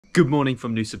Good morning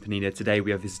from Nusa Penida. Today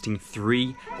we are visiting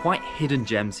 3 quite hidden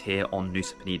gems here on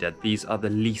Nusa Penida. These are the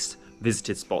least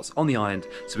visited spots on the island,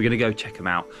 so we're going to go check them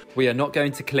out. We are not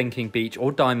going to Clinking Beach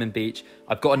or Diamond Beach.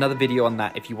 I've got another video on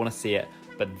that if you want to see it,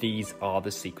 but these are the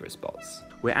secret spots.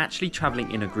 We're actually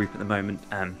traveling in a group at the moment.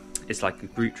 It's like a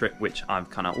group trip which I've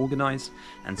kind of organised,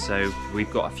 and so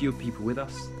we've got a few people with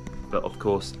us, but of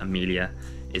course Amelia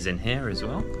is in here as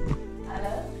well.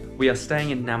 Hello. We are staying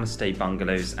in Namaste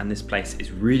bungalows, and this place is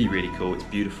really, really cool. It's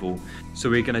beautiful. So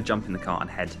we're going to jump in the car and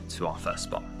head to our first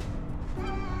spot.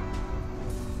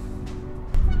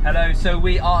 Hello, so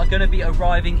we are going to be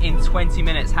arriving in 20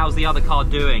 minutes. How's the other car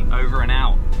doing? Over and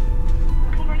out?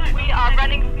 We are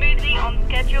running smoothly on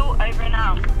schedule, over and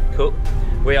out. Cool.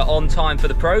 We are on time for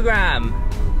the program.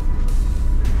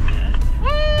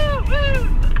 Woo,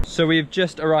 woo. So we've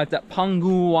just arrived at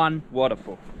Peguyangan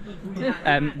waterfall.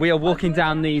 We are walking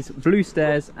down these blue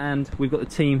stairs, and we've got the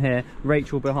team here.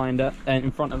 Rachel behind her and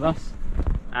in front of us,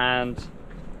 and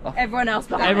everyone else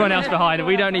behind. Everyone else behind.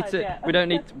 We don't need to. We don't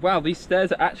need. Wow, these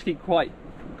stairs are actually quite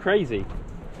crazy.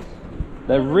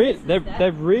 They're really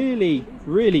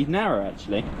narrow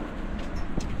actually.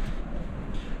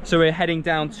 So we're heading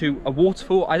down to a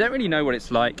waterfall. I don't really know what it's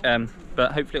like,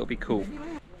 but hopefully it'll be cool.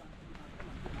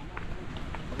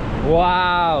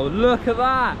 Wow, look at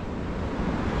that.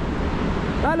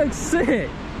 That looks sick.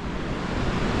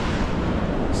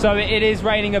 So it is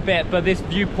raining a bit, but this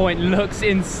viewpoint looks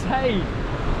insane.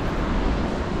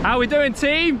 How are we doing,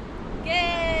 team?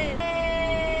 Good.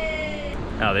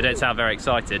 Oh, they don't sound very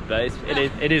excited, but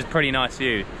it is pretty nice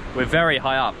view. We're very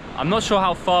high up. I'm not sure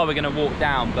how far we're going to walk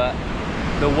down, but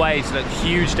the waves look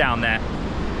huge down there.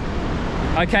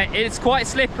 Okay, it's quite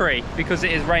slippery because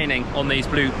it is raining on these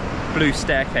blue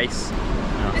staircase.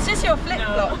 Oh. It's just your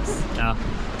flip-flops. Oh.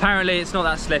 Apparently it's not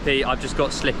that slippy. I've just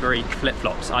got slippery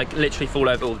flip-flops. I literally fall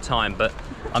over all the time, but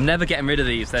I'm never getting rid of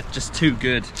these. They're just too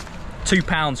good.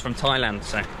 £2 from Thailand,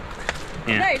 so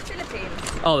yeah. No,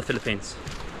 Philippines. Oh, the Philippines.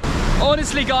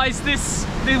 Honestly guys,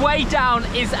 the way down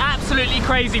is absolutely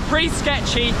crazy. Pretty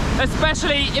sketchy,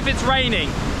 especially if it's raining.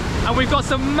 And we've got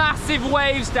some massive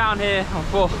waves down here.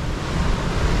 Oh,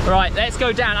 right, let's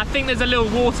go down. I think there's a little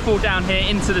waterfall down here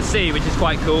into the sea, which is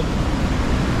quite cool.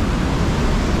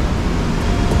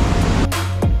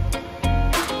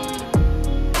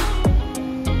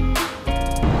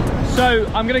 So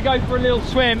I'm gonna go for a little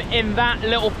swim in that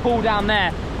little pool down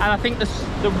there, and I think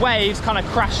the waves kind of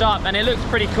crash up and it looks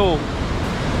pretty cool.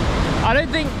 I don't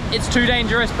think it's too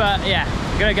dangerous, but yeah,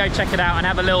 I'm gonna go check it out and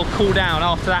have a little cool down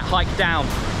after that hike down.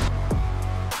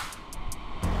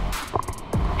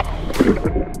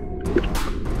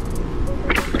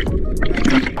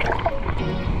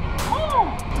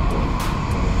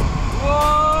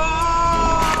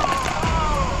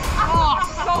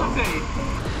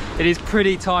 It is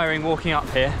pretty tiring walking up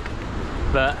here,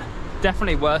 but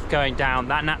definitely worth going down.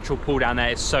 That natural pool down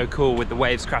there is so cool with the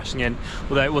waves crashing in,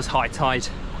 although it was high tide.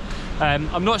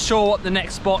 I'm not sure what the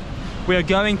next spot we are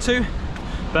going to,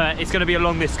 but it's going to be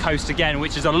along this coast again,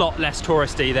 which is a lot less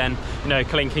touristy than, you know,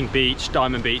 Clinking Beach,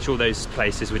 Diamond Beach, all those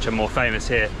places which are more famous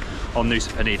here on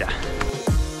Nusa Penida.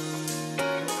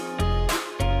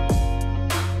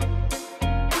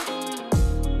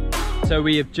 So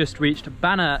we have just reached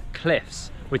Banah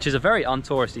Cliffs, which is a very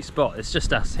untouristy spot. It's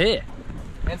just us here.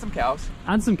 And some cows.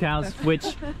 And some cows,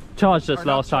 which charged us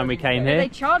last time we came here. They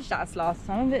charged us last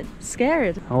time, I'm a bit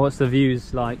scared. Oh, what's the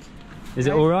views like? Is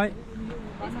it all right?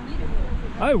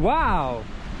 Oh, wow.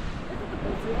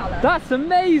 That's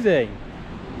amazing.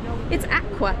 It's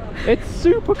aqua. It's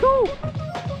super cool.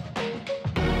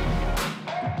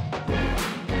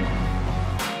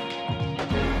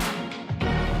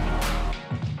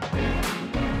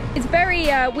 It's very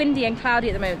windy and cloudy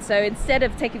at the moment, so instead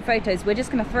of taking photos, we're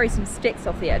just going to throw some sticks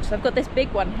off the edge. So I've got this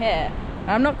big one here, and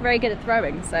I'm not very good at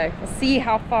throwing, so we'll see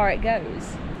how far it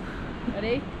goes.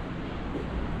 Ready?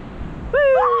 Woo!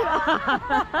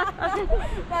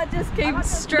 That just came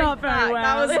straight back.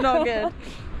 Well. That was not good.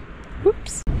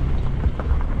 Whoops.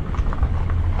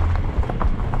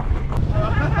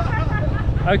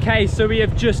 Okay, so we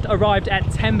have just arrived at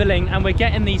Tembeling, and we're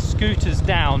getting these scooters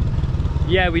down.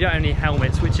 Yeah, we don't have any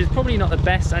helmets, which is probably not the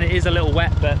best, and it is a little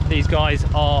wet, but these guys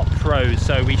are pros,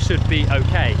 so we should be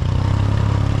okay.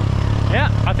 Yeah,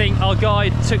 I think our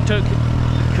guide Tuk-Tuk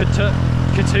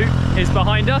is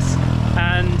behind us,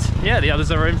 and yeah, the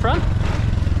others are in front.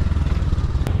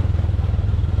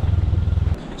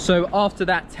 So after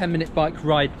that 10-minute bike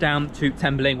ride down to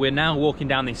Tembeling, we're now walking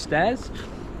down these stairs.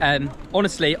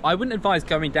 Honestly, I wouldn't advise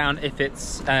going down if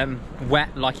it's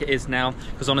wet like it is now,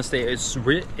 because honestly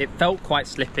it felt quite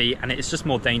slippy and it's just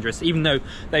more dangerous, even though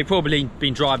they've probably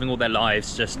been driving all their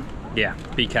lives. Just, yeah,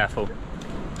 be careful.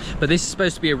 But this is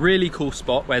supposed to be a really cool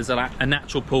spot where there's a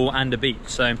natural pool and a beach,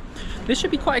 so this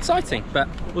should be quite exciting, but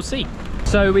we'll see.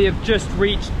 So we have just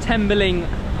reached Tembeling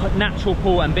natural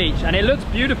pool and beach, and it looks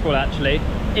beautiful actually.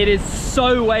 It is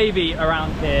so wavy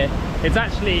around here. It's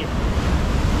actually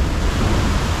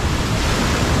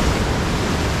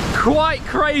quite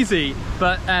crazy,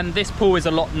 but this pool is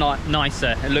a lot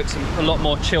nicer. It looks a lot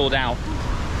more chilled out.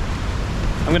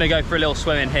 I'm gonna go for a little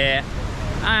swim in here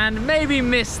and maybe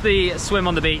miss the swim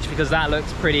on the beach because that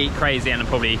looks pretty crazy and I'll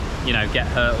probably, you know, get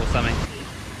hurt or something.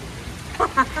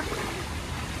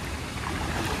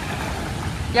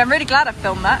 Yeah, I'm really glad I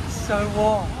filmed that. It's so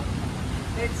warm.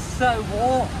 It's so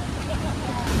warm.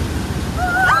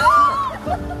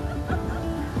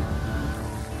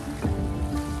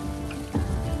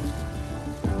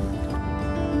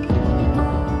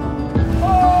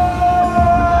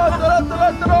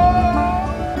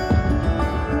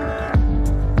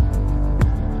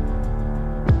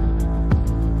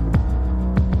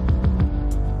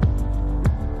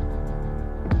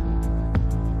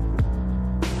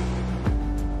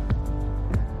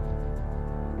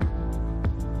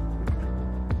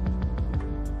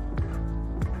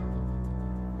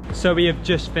 So we have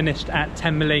just finished at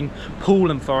Tembeling Pool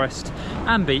and Forest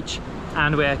and Beach,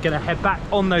 and we're gonna head back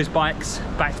on those bikes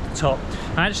back to the top.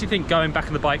 I actually think going back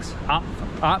on the bikes up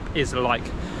is like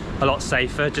a lot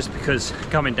safer, just because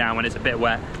coming down when it's a bit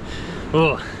wet,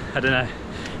 oh, I don't know,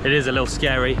 it is a little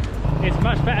scary. It's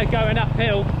much better going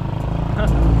uphill.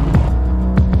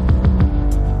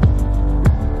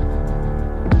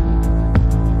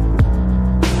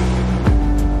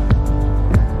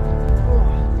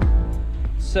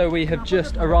 So we have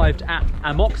just arrived at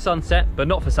Amok Sunset, but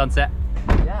not for sunset,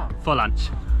 for lunch.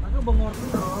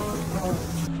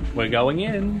 We're going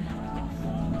in.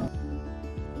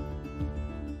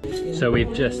 So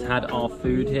we've just had our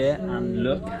food here, and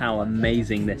look how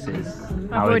amazing this is.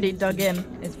 I've already dug in,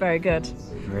 it's very good.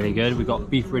 Really good. We've got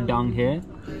beef redung here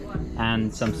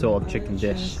and some sort of chicken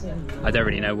dish. I don't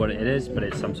really know what it is, but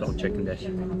it's some sort of chicken dish.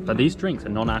 But these drinks are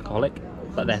non-alcoholic,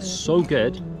 but they're so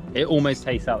good. It almost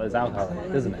tastes like there's alcohol in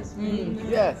it, doesn't it? Mm.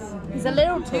 Yes. It's a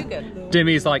little too good.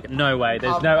 Jimmy's like, no way,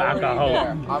 there's no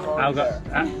alcohol.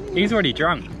 He's already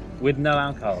drunk with no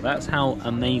alcohol. That's how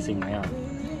amazing they are.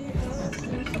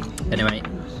 Anyway,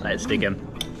 let's dig in.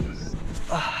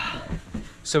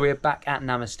 So we're back at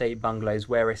Namaste Bungalows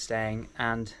where we're staying,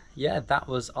 and yeah, that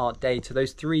was our day to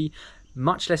those three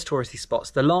much less touristy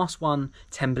spots. The last one,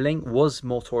 Tembeling, was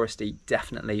more touristy,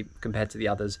 definitely, compared to the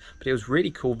others, but it was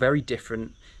really cool, very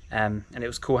different. And it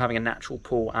was cool having a natural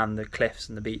pool and the cliffs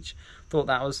and the beach. Thought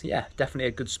that was, yeah, definitely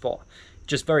a good spot.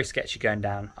 Just very sketchy going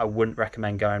down. I wouldn't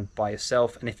recommend going by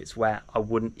yourself, and if it's wet, I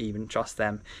wouldn't even trust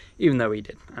them, even though we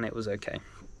did, and it was okay.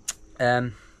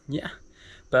 Yeah,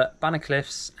 but Banah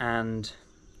Cliffs and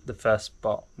the first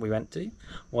spot we went to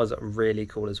was really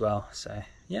cool as well. So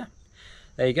yeah,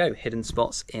 there you go, hidden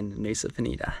spots in Nusa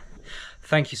Penida.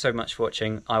 Thank you so much for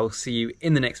watching. I will see you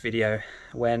in the next video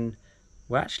when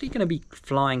we're actually going to be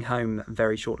flying home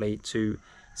very shortly to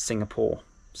Singapore.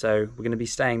 So we're going to be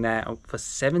staying there for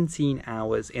 17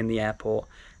 hours in the airport,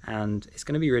 and it's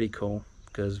going to be really cool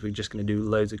because we're just going to do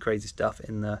loads of crazy stuff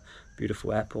in the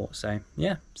beautiful airport. So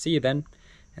yeah, see you then.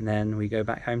 And then we go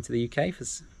back home to the UK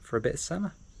for a bit of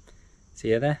summer.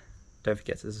 See you there. Don't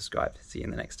forget to subscribe. See you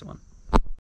in the next one.